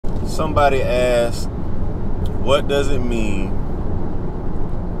Somebody asked, what does it mean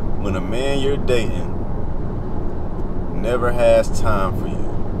when a man you're dating never has time for you?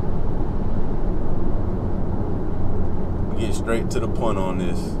 Get straight to the point on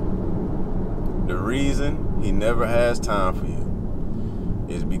this. The reason he never has time for you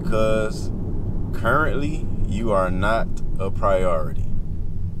is because currently you are not a priority.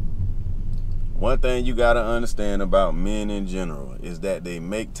 One thing you got to understand about men in general is that they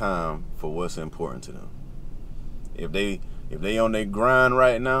make time for what's important to them. If they on their grind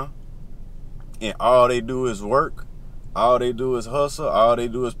right now and all they do is work, all they do is hustle, all they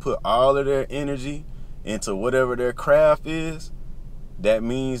do is put all of their energy into whatever their craft is, that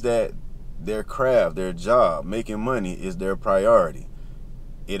means that their craft, their job, making money is their priority.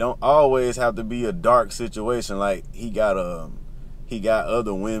 It don't always have to be a dark situation like he got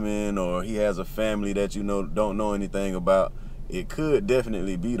other women or he has a family that you know don't know anything about. It could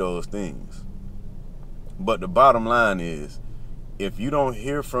definitely be those things. But the bottom line is, if you don't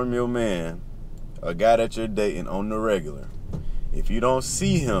hear from your man, a guy that you're dating on the regular, if you don't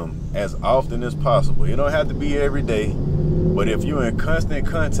see him as often as possible, it don't have to be every day, but if you're in constant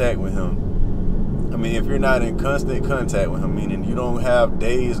contact with him, if you're not in constant contact with him, meaning you don't have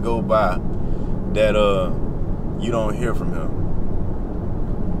days go by that you don't hear from him,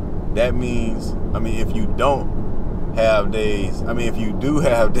 that means, if you don't have days, if you do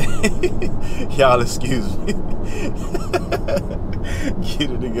have days, y'all excuse me, get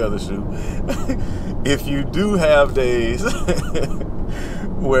it together, shoot. If you do have days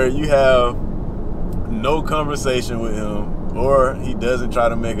where you have no conversation with him or he doesn't try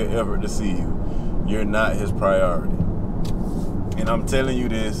to make an effort to see you, you're not his priority. And I'm telling you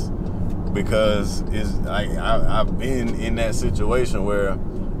this because I've been in that situation where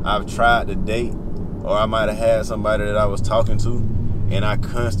I've tried to date, or I might have had somebody that I was talking to and I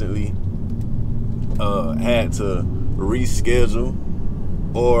constantly had to reschedule,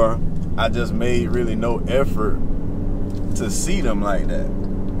 or I just made really no effort to see them like that.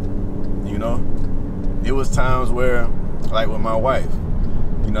 You know, it was times where, like with my wife,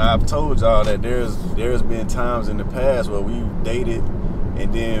 I've told y'all that there's been times in the past where we dated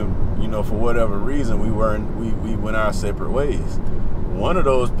and then, for whatever reason we went our separate ways. One of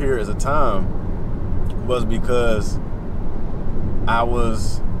those periods of time was because I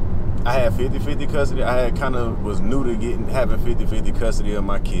had 50-50 custody. I was new to having 50-50 custody of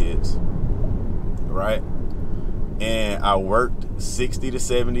my kids, right? And I worked 60 to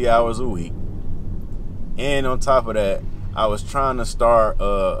 70 hours a week. And on top of that, I was trying to start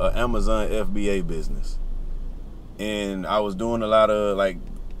a Amazon FBA business. And I was doing a lot of like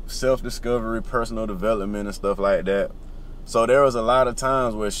self-discovery, personal development and stuff like that. So there was a lot of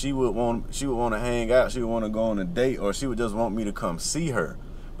times where she would want to hang out, she would want to go on a date, or she would just want me to come see her.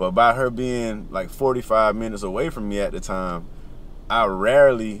 But by her being like 45 minutes away from me at the time, I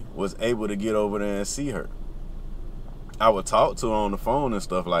rarely was able to get over there and see her. I would talk to her on the phone and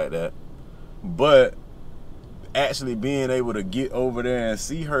stuff like that, but actually being able to get over there and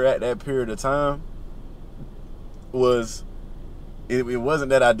see her at that period of time it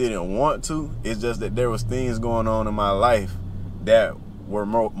wasn't that I didn't want to, it's just that there was things going on in my life that were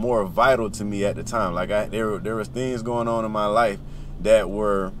more vital to me at the time. Like there was things going on in my life that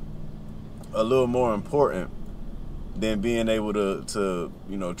were a little more important than being able to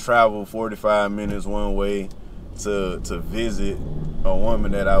travel 45 minutes one way to visit a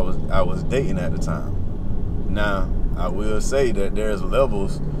woman that I was dating at the time. Now, I will say that there's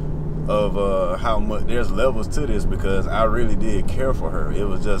levels of there's levels to this, because I really did care for her. It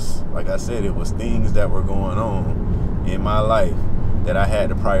was just, like I said, it was things that were going on in my life that I had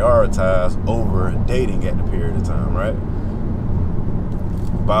to prioritize over dating at the period of time, right?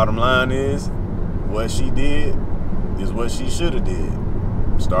 Bottom line is, what she did is what she should have did.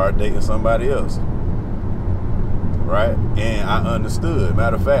 Start dating somebody else, right? And I understood.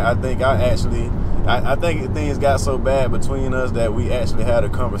 Matter of fact, I think I think things got so bad between us that we actually had a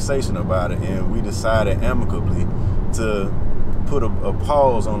conversation about it, and we decided amicably to put a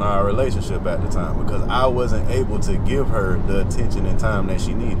pause on our relationship at the time, because I wasn't able to give her the attention and time that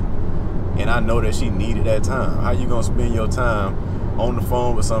she needed. And I know that she needed that time. How you gonna spend your time on the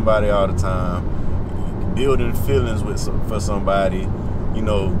phone with somebody all the time, building feelings for somebody,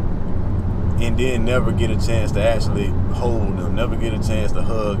 and then never get a chance to actually hold them, never get a chance to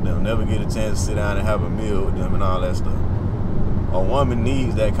hug them, never get a chance to sit down and have a meal with them and all that stuff? A woman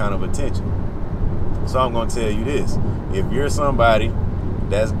needs that kind of attention. So I'm going to tell you this. If you're somebody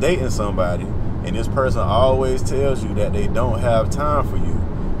that's dating somebody and this person always tells you that they don't have time for you,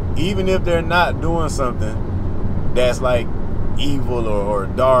 even if they're not doing something that's like evil or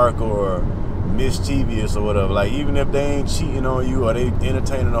dark or mischievous or whatever. Like, even if they ain't cheating on you or they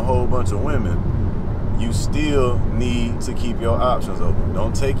entertaining a whole bunch of women, you still need to keep your options open.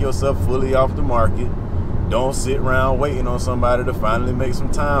 Don't take yourself fully off the market. Don't sit around waiting on somebody to finally make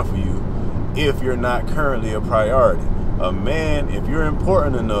some time for you if you're not currently a priority. A man, if you're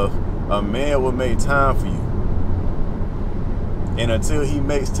important enough, a man will make time for you. And until he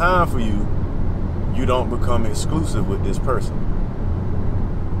makes time for you, you don't become exclusive with this person.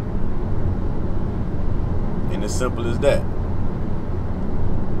 And as simple as that.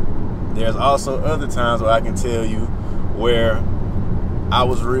 There's also other times where I can tell you where I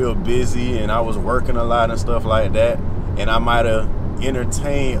was real busy and I was working a lot and stuff like that, and I might have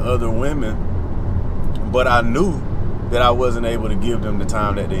entertained other women, but I knew that I wasn't able to give them the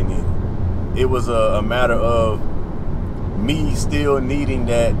time that they needed. It was a matter of me still needing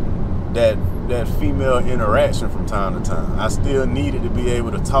that female interaction from time to time. I still needed to be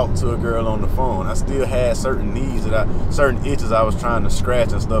able to talk to a girl on the phone. I still had certain needs certain itches I was trying to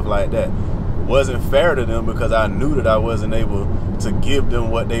scratch and stuff like that. It wasn't fair to them because I knew that I wasn't able to give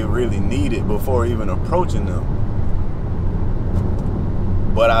them what they really needed before even approaching them.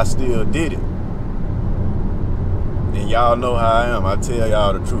 But I still did it. And y'all know how I am. I tell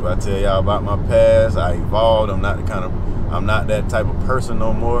y'all the truth. I tell y'all about my past. I evolved. I'm not that type of person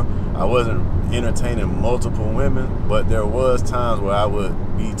no more. I wasn't entertaining multiple women, but there was times where I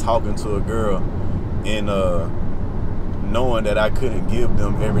would be talking to a girl and knowing that I couldn't give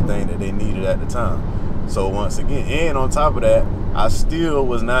them everything that they needed at the time. So once again, and on top of that, I still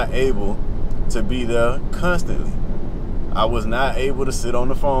was not able to be there constantly. I was not able to sit on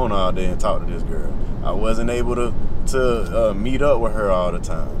the phone all day and talk to this girl. I wasn't able to meet up with her all the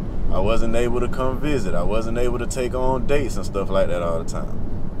time. I wasn't able to come visit. I wasn't able to take on dates and stuff like that all the time.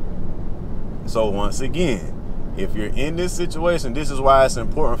 So once again, if you're in this situation, this is why it's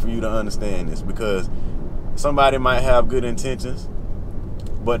important for you to understand this, because somebody might have good intentions,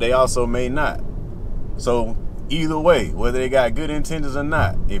 but they also may not. So either way, whether they got good intentions or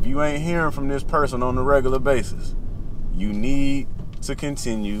not, if you ain't hearing from this person on a regular basis, you need to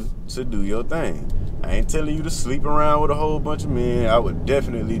continue to do your thing. I ain't telling you to sleep around with a whole bunch of men. I would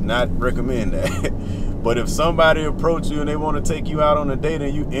definitely not recommend that. But if somebody approach you and they want to take you out on a date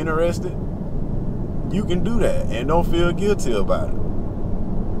and you interested, you can do that and don't feel guilty about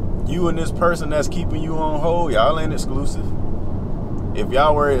it. You and this person that's keeping you on hold, y'all ain't exclusive. If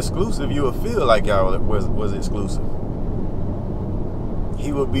y'all were exclusive, you would feel like y'all was exclusive.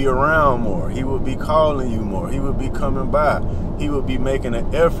 He would be around more. He would be calling you more. He would be coming by. He would be making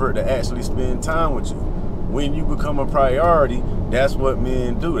an effort to actually spend time with you. When you become a priority, that's what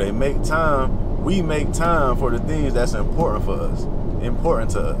men do. They make time. We make time for the things that's important for us,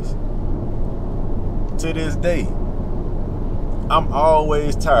 important to us. To this day, I'm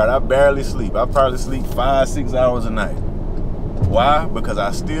always tired. I barely sleep. I probably sleep 5-6 hours a night. Why? Because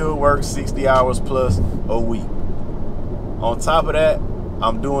I still work 60 hours plus a week. On top of that,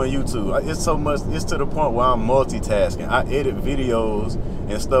 I'm doing YouTube. It's so much, it's to the point where I'm multitasking. I edit videos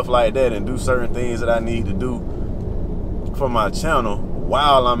and stuff like that and do certain things that I need to do for my channel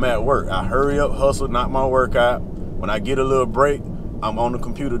while I'm at work. I hurry up, hustle, knock my work out. When I get a little break, I'm on the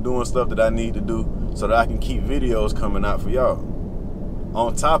computer doing stuff that I need to do so that I can keep videos coming out for y'all.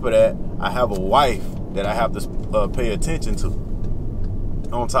 On top of that, I have a wife that I have to pay attention to.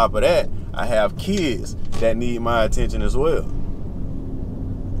 On top of that, I have kids that need my attention as well.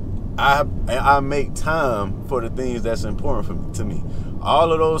 I make time for the things that's important to me.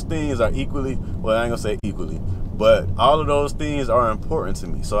 All of those things are equally, well, I ain't gonna say equally, but all of those things are important to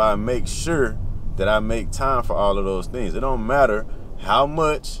me. So I make sure that I make time for all of those things. It don't matter how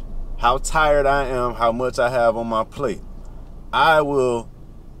tired I am, how much I have on my plate. I will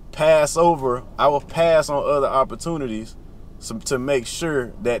pass on other opportunities to make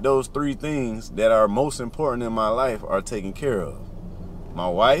sure that those three things that are most important in my life are taken care of. My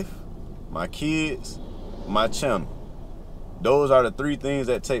wife, my kids, my channel. Those are the three things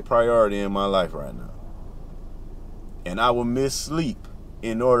that take priority in my life right now. And I will miss sleep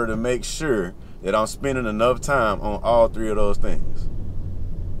in order to make sure that I'm spending enough time on all three of those things.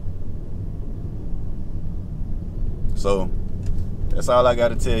 So that's all I got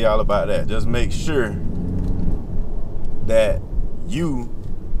to tell y'all about that. Just make sure that you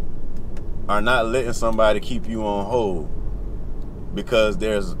are not letting somebody keep you on hold, because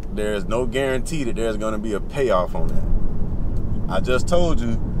there's no guarantee that there's going to be a payoff on that. I just told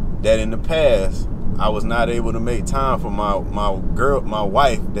you that in the past I was not able to make time for my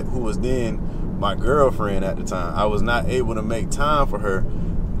wife, who was then my girlfriend at the time. I was not able to make time for her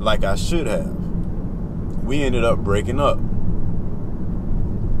like I should have. We ended up breaking up.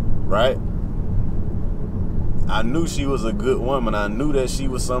 right? I knew she was a good woman. I knew that she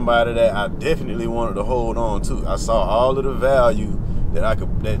was somebody that I definitely wanted to hold on to. I saw all of the value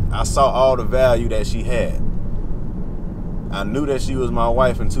I saw all the value that she had. I knew that she was my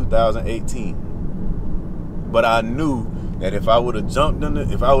wife in 2018. But I knew that if I would have jumped on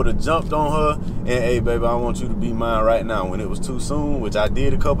her and, hey baby, I want you to be mine right now, when it was too soon, which I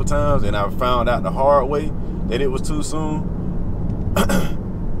did a couple times, and I found out the hard way that it was too soon,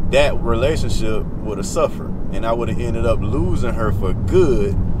 that relationship would have suffered, and I would have ended up losing her for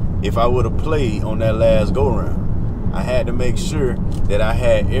good if I would have played on that last go round. I had to make sure that I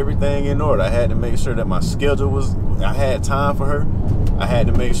had everything in order. I had to make sure that my schedule I had time for her. I had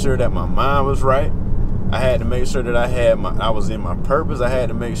to make sure that my mind was right. I had to make sure that I was in my purpose. I had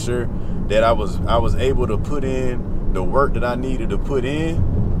to make sure that I was able to put in the work that I needed to put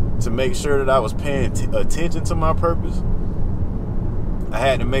in to make sure that I was paying attention to my purpose. I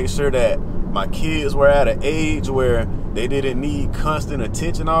had to make sure that my kids were at an age where they didn't need constant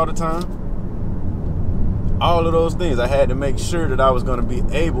attention all the time. All of those things, I had to make sure that I was going to be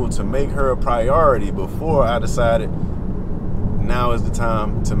able to make her a priority before I decided now is the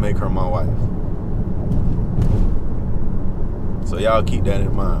time to make her my wife. So y'all keep that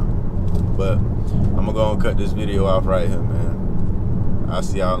in mind. But I'm going to go and cut this video off right here, man. I'll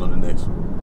see y'all on the next one.